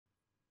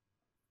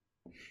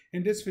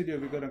In this video,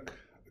 we're going to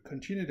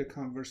continue the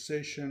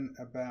conversation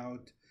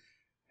about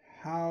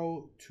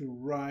how to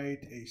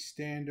write a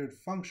standard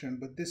function,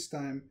 but this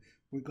time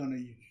we're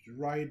going to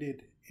write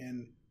it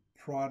in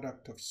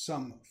product of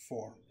sum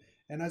form.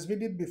 And as we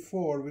did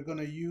before, we're going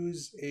to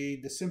use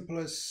the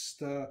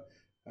simplest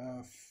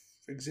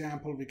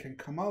example we can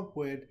come up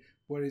with,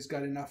 where it's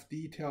got enough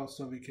detail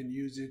so we can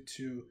use it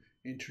to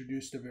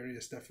introduce the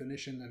various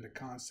definitions and the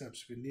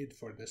concepts we need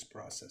for this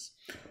process.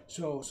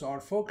 So our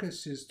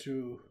focus is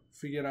to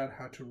figure out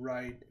how to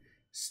write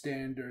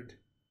standard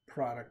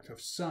product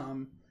of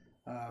sum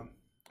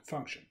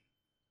function.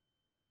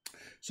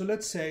 So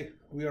let's say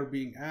we are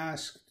being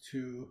asked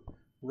to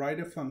write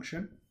a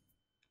function.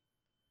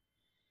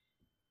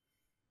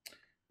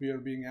 We are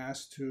being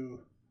asked to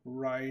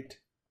write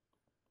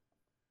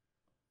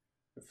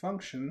a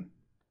function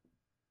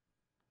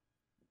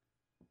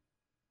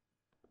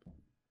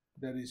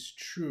that is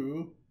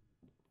true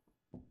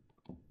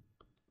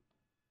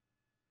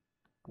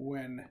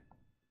when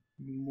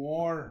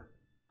more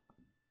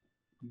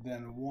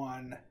than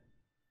one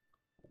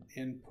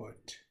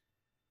input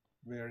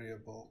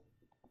variable,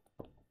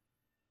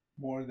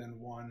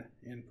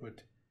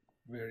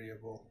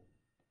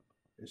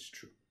 is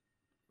true.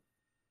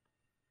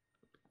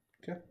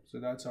 Okay, so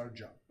that's our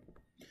job.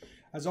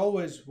 As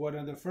always, one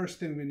of the first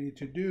thing we need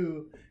to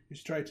do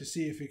is try to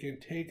see if we can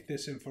take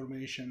this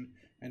information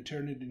and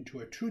turn it into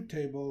a truth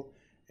table.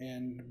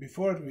 And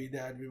before we do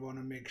that, we want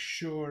to make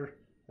sure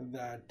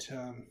that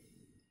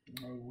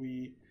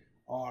we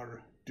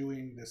are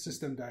doing the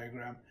system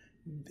diagram.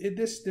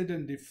 This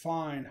didn't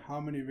define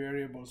how many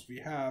variables we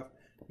have,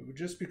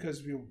 just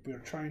because we're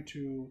trying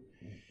to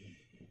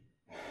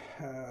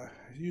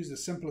use the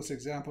simplest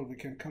example we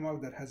can come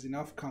up that has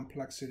enough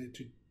complexity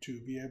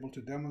to be able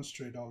to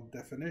demonstrate all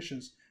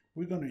definitions.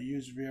 We're going to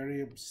use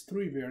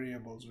three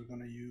variables. We're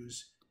going to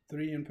use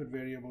three input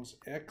variables,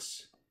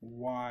 x,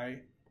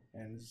 y,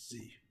 and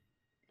z.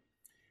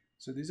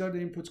 So these are the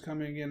inputs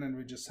coming in, and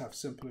we just have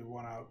simply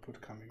one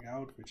output coming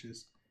out, which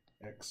is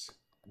x,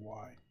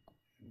 y,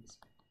 and z.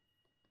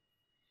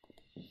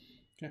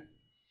 Okay,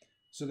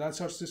 so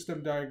that's our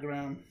system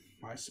diagram.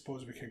 I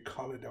suppose we can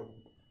call it a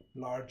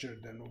larger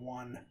than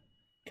one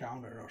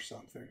counter or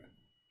something,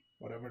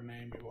 whatever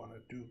name you want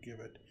to give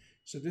it.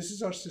 So this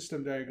is our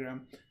system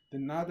diagram.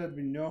 Then now that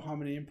we know how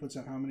many inputs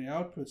and how many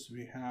outputs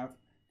we have,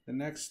 the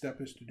next step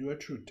is to do a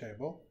truth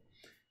table.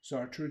 So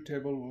our truth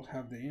table will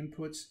have the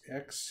inputs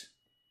x,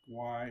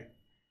 y,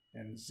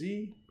 and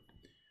z.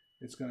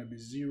 It's going to be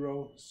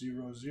 0,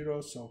 0,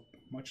 0. So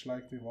much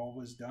like we've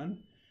always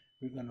done,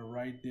 we're going to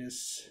write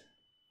this,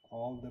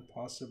 all the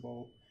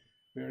possible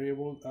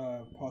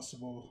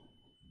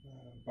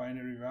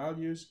binary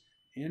values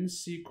in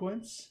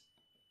sequence.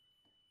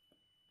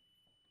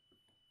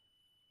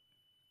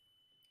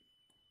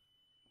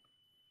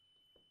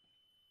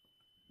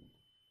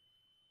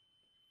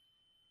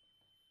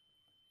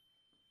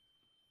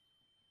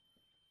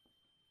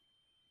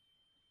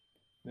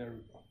 There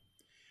we go.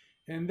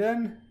 And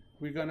then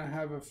we're going to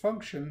have a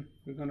function.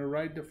 We're going to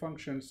write the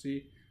function,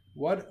 see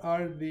what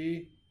are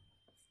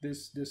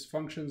this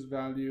function's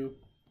value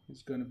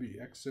is going to be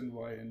x and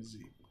y and z.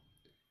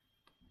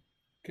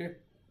 Okay.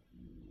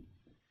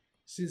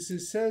 Since it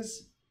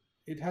says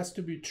it has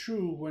to be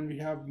true when we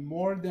have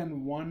more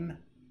than one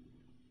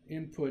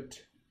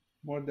input,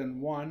 more than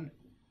one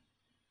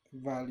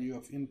value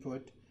of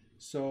input.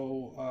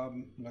 So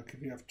like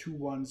if we have 2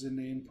 1s in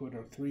the input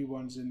or 3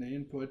 1s in the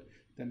input,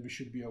 then we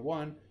should be a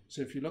 1.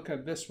 So if you look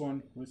at this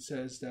one, which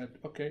says that,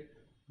 okay,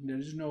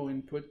 there's no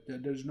input,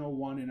 there's no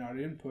 1 in our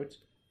input,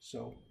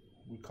 so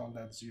we call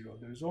that 0.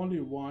 There's only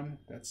 1,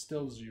 that's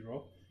still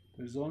 0.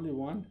 There's only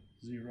 1,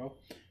 0.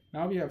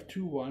 Now we have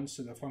 2 1s,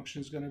 so the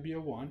function is going to be a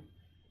 1,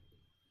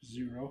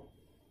 0,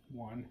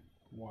 1,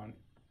 1,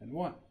 and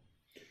 1.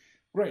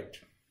 Great.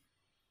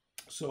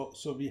 So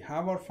we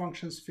have our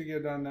functions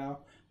figured out now.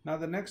 Now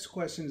the next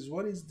question is,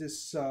 what is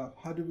this,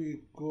 how do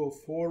we go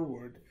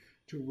forward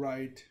to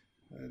write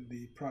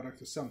the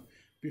product of sum?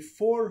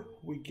 Before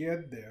we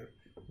get there,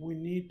 we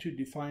need to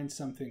define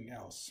something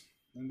else.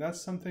 And that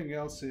something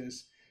else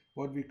is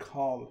what we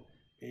call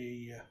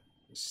a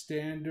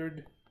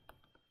standard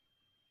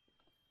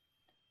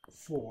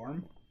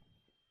form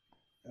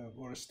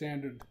or a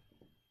standard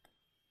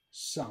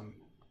sum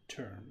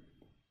term.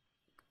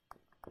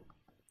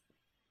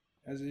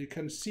 As you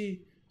can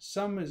see,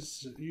 sum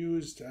is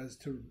used as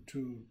to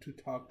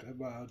talk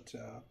about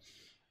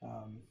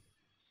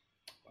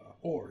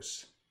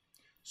ORs.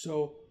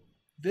 So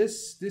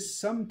this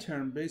sum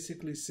term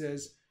basically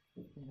says,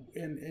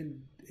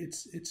 and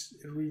it's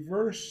a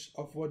reverse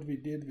of what we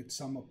did with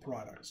sum of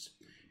products.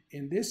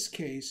 In this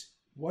case,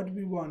 what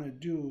we want to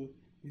do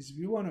is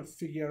we want to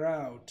figure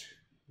out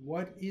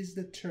what is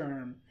the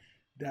term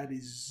that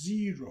is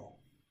 0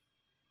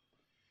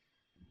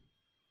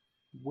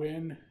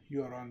 when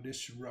you're on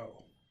this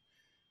row.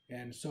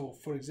 And so,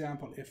 for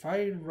example, if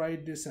I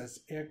write this as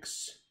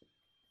x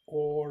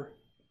or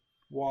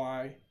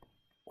y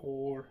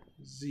or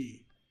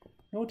z,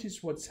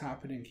 notice what's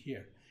happening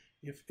here.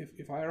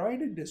 If I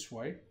write it this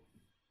way,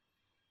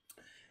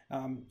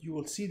 you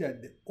will see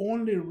that the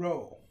only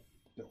row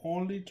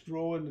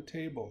in the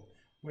table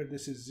where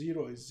this is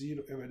 0 is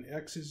 0 when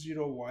x is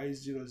 0, y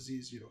is 0, z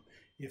is 0.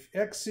 If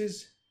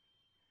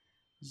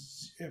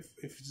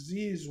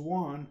z is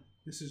 1,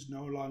 this is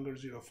no longer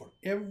 0. For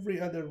every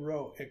other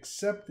row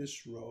except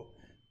this row,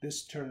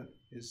 this term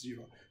is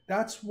 0.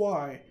 That's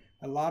why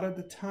a lot of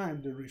the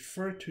time they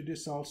refer to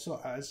this also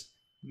as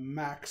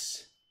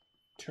max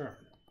term.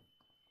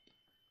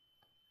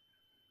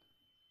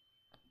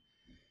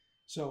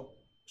 So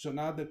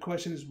now the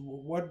question is,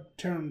 what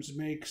terms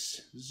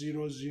makes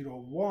 0, 0,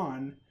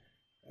 1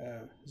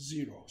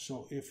 0?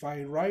 So if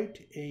I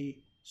write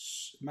a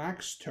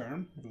max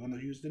term, we're going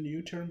to use the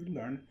new term we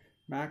learned,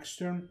 max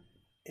term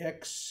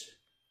x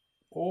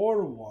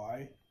or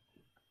y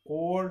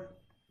or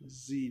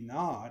z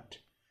naught,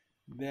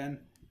 then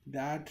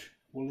that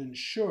will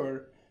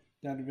ensure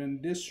that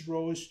when this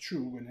row is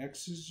true, when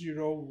x is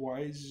 0,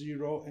 y is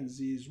 0, and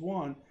z is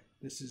 1,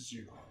 this is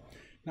 0.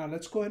 Now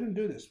let's go ahead and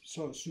do this.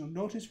 So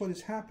notice what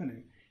is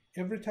happening.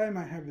 Every time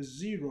I have a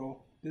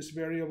 0, this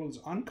variable is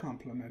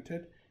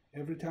uncomplemented.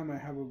 Every time I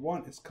have a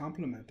 1, it's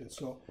complemented.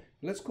 So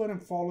let's go ahead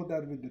and follow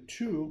that with the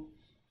 2.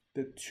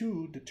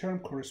 The term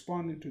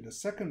corresponding to the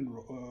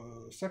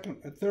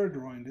third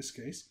row in this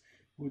case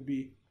would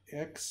be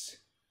x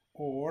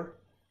or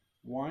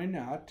y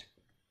naught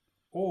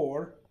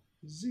or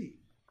z.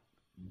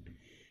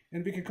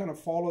 And we can kind of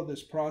follow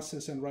this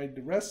process and write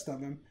the rest of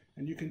them,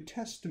 and you can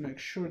test to make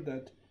sure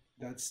that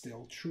that's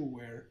still true,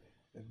 where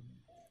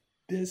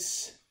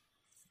this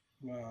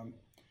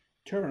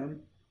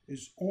term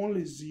is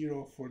only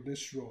 0 for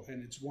this row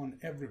and it's 1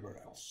 everywhere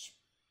else.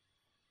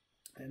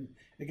 And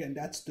again,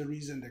 that's the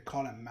reason they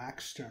call it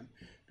max term,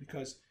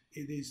 because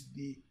it is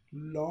the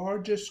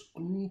largest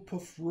group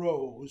of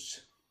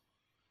rows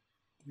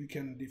we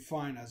can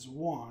define as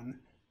 1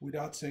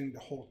 without saying the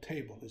whole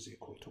table is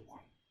equal to 1.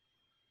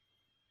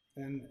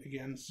 And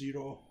again,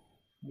 0,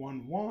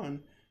 1,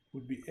 1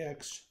 would be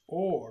x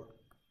or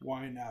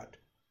y naught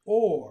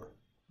or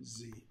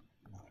z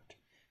naught.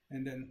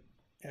 And then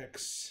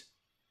x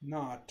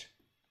naught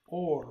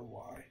or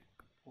y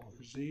or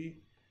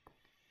z.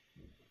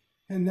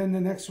 And then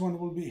the next one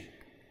will be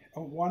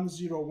a 1,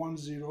 0, 1,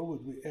 0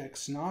 would be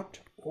x naught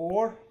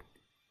or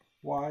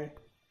y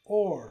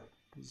or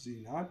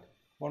z naught.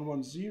 1,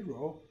 1,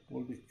 0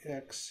 will be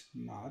x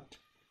naught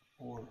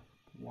or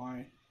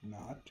y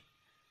naught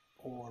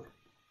or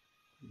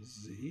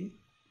z.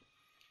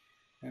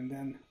 And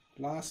then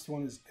last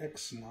one is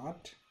x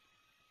naught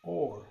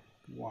or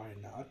y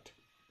naught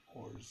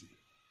or z.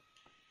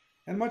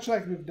 And much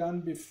like we've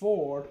done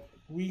before,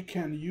 we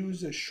can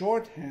use a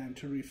shorthand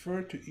to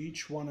refer to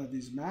each one of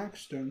these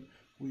max terms.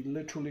 We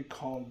literally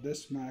call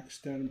this max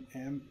term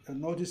M.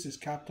 Notice it's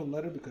capital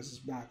letter because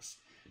it's max.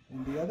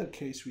 In the other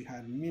case, we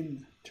had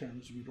min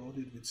terms. We wrote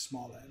it with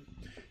small m.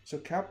 So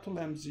capital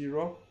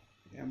M0,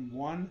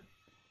 M1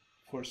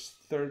 for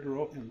third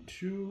row,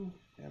 M2,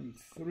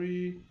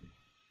 M3,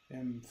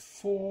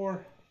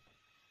 M4,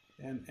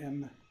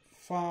 and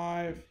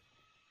M5,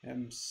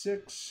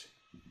 M6,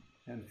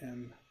 and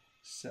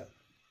M7.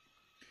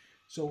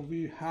 So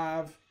we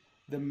have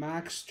the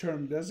max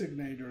term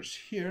designators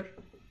here,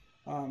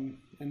 and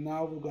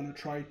now we're going to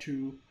try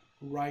to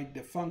write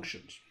the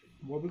functions.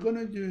 What we're going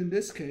to do in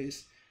this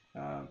case,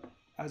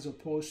 as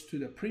opposed to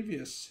the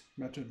previous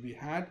method we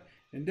had,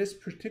 in this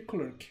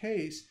particular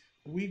case,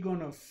 we're going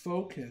to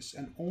focus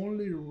and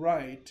only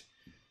write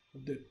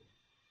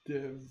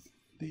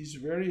these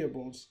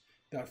variables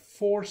that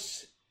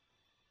force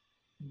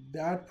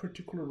that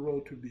particular row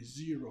to be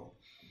 0.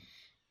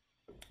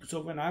 So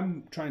when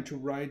I'm trying to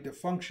write the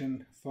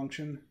function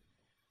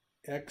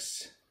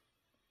x,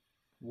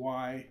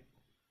 y,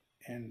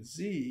 and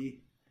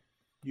z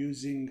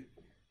using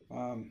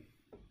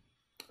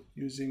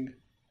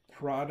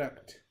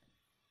product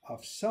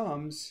of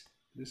sums,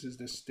 this is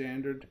the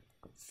standard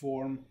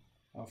form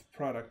of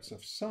products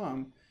of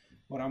sum.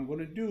 What I'm going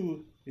to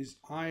do is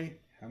I'm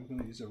going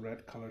to use a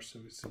red color so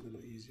it's a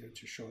little easier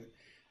to show it.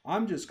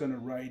 I'm just going to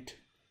write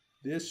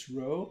this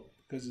row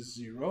because it's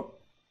 0.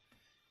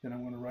 Then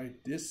I'm going to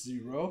write this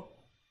 0.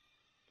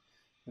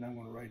 Then I'm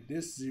going to write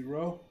this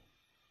 0.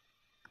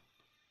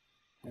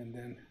 And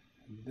then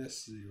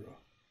this 0.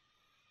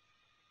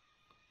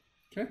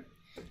 Okay?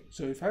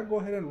 So if I go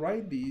ahead and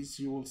write these,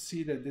 you will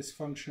see that this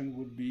function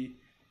would be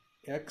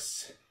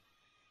x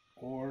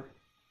or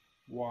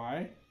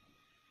y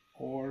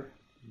or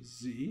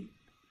z.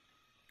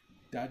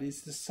 That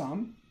is the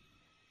sum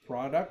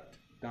product.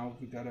 Now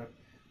we gotta,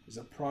 is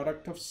a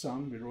product of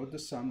sum. We wrote the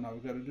sum. Now we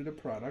gotta do the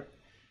product.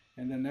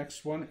 And the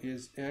next one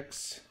is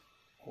x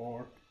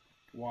or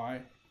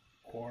y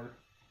or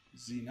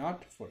z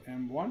naught for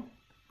M1.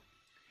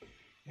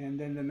 And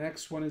then the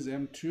next one is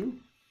M2.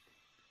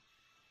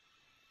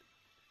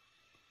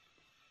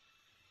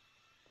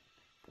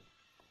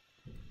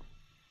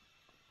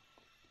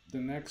 The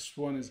next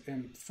one is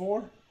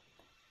M4.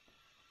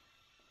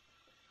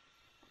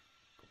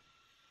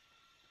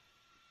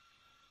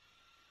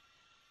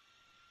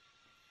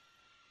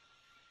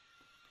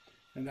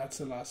 And that's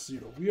the last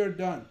 0. We are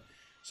done.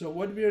 So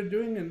what we are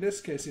doing in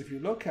this case, if you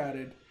look at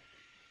it,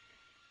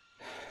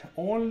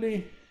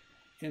 only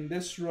in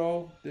this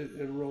row,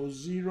 the row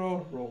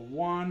 0, row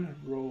 1,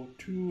 row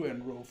 2,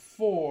 and row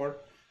 4,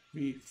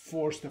 we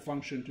force the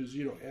function to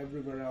 0.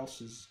 Everywhere else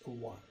is a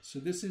 1. So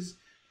this is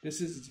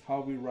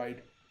how we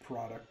write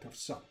product of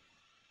sum.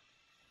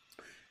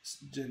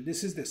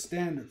 This is the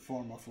standard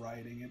form of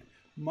writing it.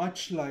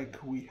 Much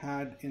like we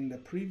had in the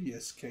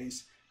previous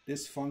case,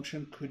 this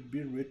function could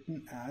be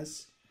written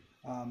as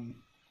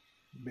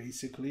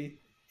basically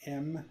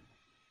M0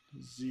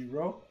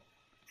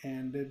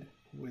 ended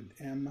with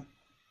M1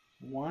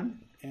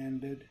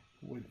 ended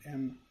with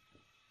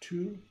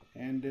M2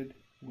 ended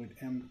with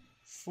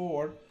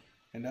M4,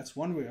 and that's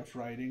one way of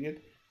writing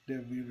it.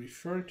 That we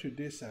refer to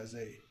this as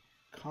a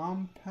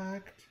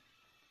compact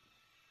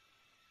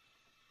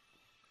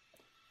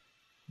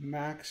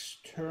max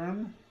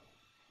term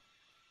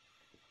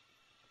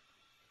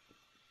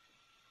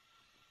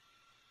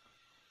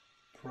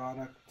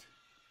product,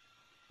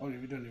 or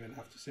we don't even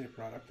have to say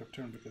product of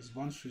term, because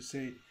once we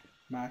say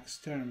max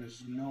term,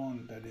 is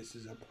known that this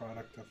is a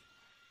product of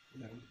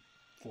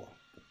 4.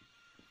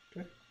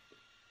 Okay.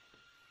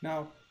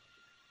 Now,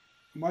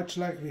 much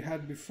like we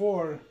had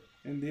before,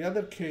 in the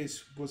other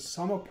case was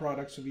sum of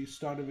products, so we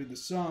started with the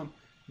sum.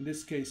 In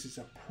this case, is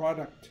a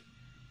product,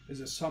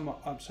 is a sum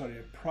of,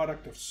 a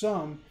product of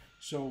sum.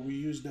 So we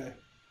use the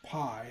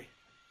pi,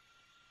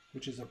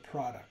 which is a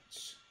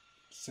products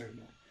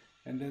signal,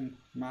 and then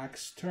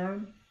max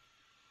term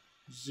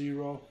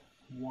 0,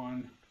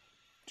 1,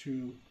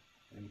 2,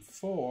 and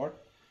 4,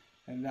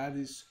 and that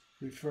is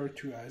referred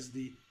to as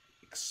the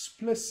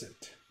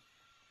explicit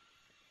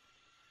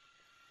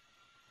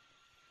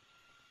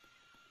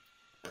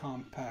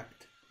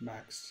compact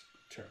max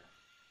term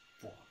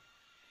form.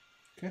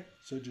 Okay,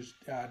 so just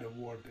add a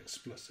word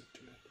explicit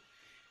to it.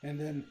 And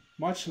then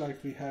much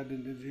like we had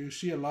in the, you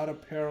see a lot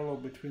of parallel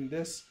between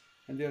this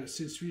and there.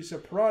 Since we use a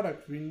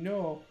product, we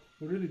know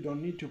we really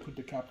don't need to put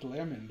the capital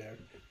M in there.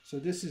 So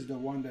this is the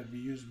one that we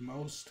use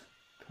most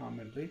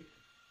commonly.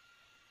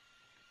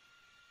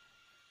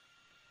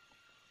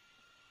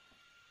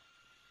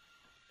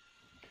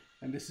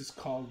 And this is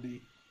called the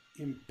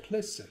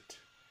implicit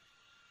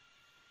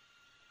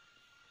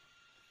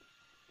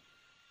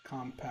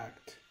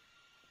compact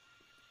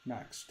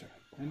max term.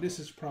 And this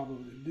is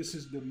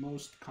the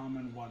most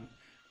common one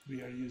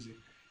we are using.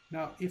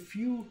 Now, if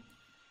you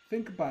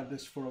think about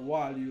this for a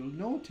while, you'll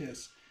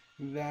notice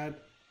that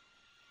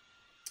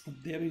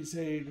there is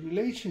a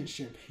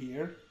relationship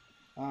here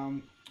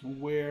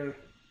where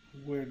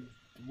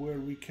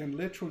we can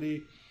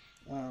literally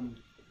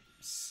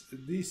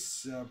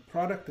this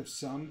product of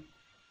sum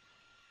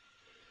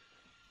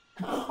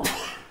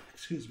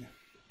excuse me,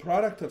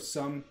 product of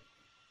sum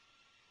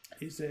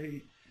is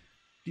a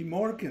De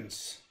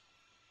Morgan's,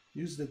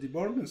 use the De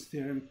Morgan's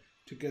theorem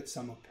to get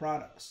sum of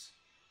products,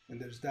 and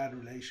there's that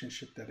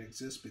relationship that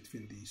exists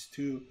between these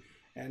two.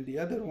 And the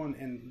other one,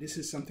 and this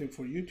is something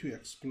for you to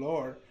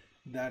explore,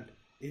 that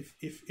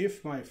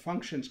if my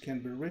functions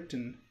can be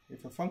written,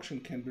 if a function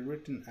can be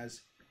written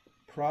as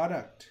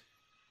product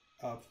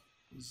of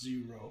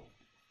 0,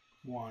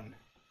 1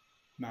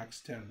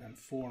 max term and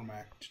 4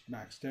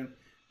 max term,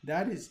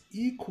 that is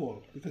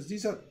equal, because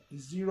these are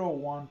 0,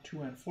 1,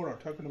 2, and 4 are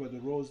talking about the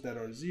rows that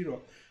are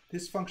 0.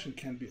 This function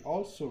can be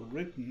also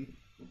written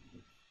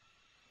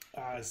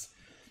as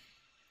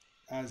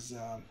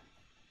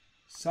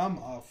sum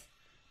of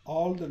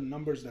all the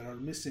numbers that are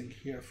missing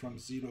here from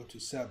 0 to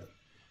 7.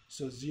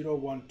 So 0,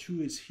 1,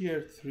 2 is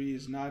here, 3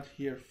 is not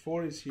here,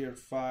 4 is here,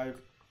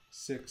 5,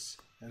 6,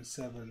 and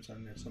 7 are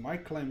there. So my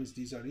claim is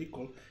these are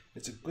equal.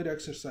 It's a good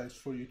exercise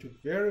for you to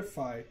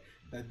verify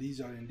that these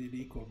are indeed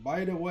equal.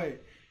 By the way,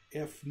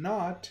 if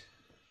not,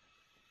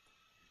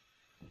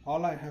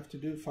 all I have to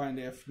do to find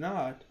if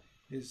not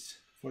is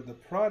for the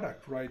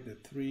product, write the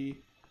 3,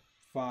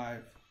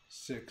 5,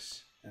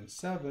 6, and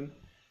 7,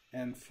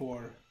 and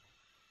for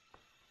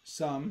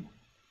sum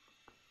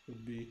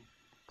would be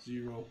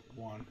 0,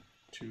 1,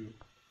 2,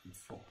 and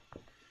 4.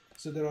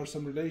 So there are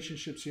some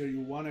relationships here you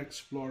want to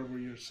explore over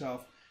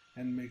yourself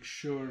and make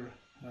sure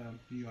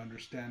you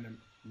understand them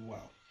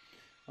well.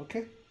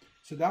 Okay,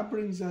 so that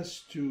brings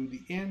us to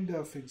the end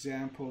of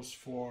examples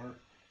for,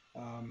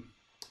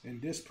 in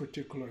this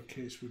particular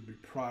case would be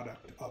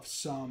product of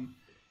sum,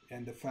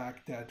 and the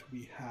fact that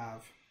we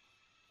have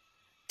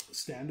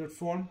standard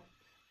form,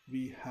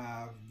 we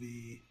have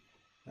the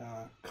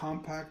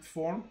compact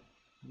form,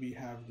 we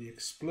have the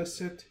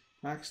explicit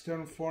max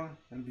term form,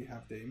 and we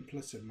have the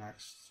implicit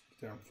max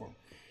term form.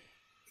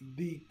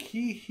 The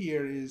key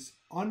here is,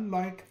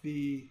 unlike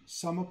the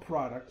sum of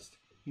products,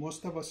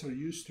 most of us are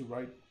used to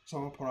write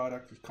sum of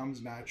product. It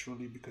comes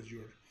naturally because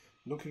you're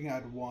looking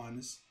at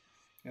ones,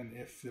 and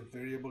if the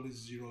variable is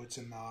 0, it's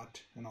a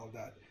not, and all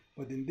that.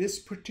 But in this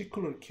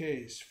particular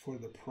case, for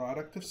the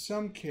product of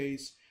sum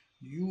case,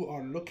 you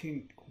are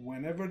looking,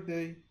 whenever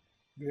the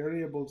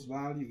variable's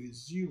value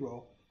is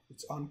 0,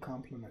 it's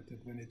uncomplemented.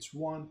 When it's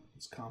 1,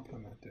 it's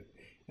complemented.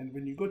 And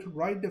when you go to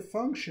write the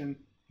function,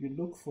 you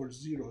look for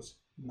zeros,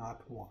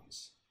 not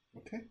ones.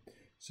 Okay,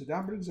 So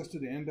that brings us to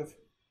the end of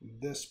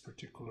this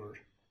particular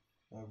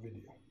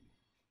video.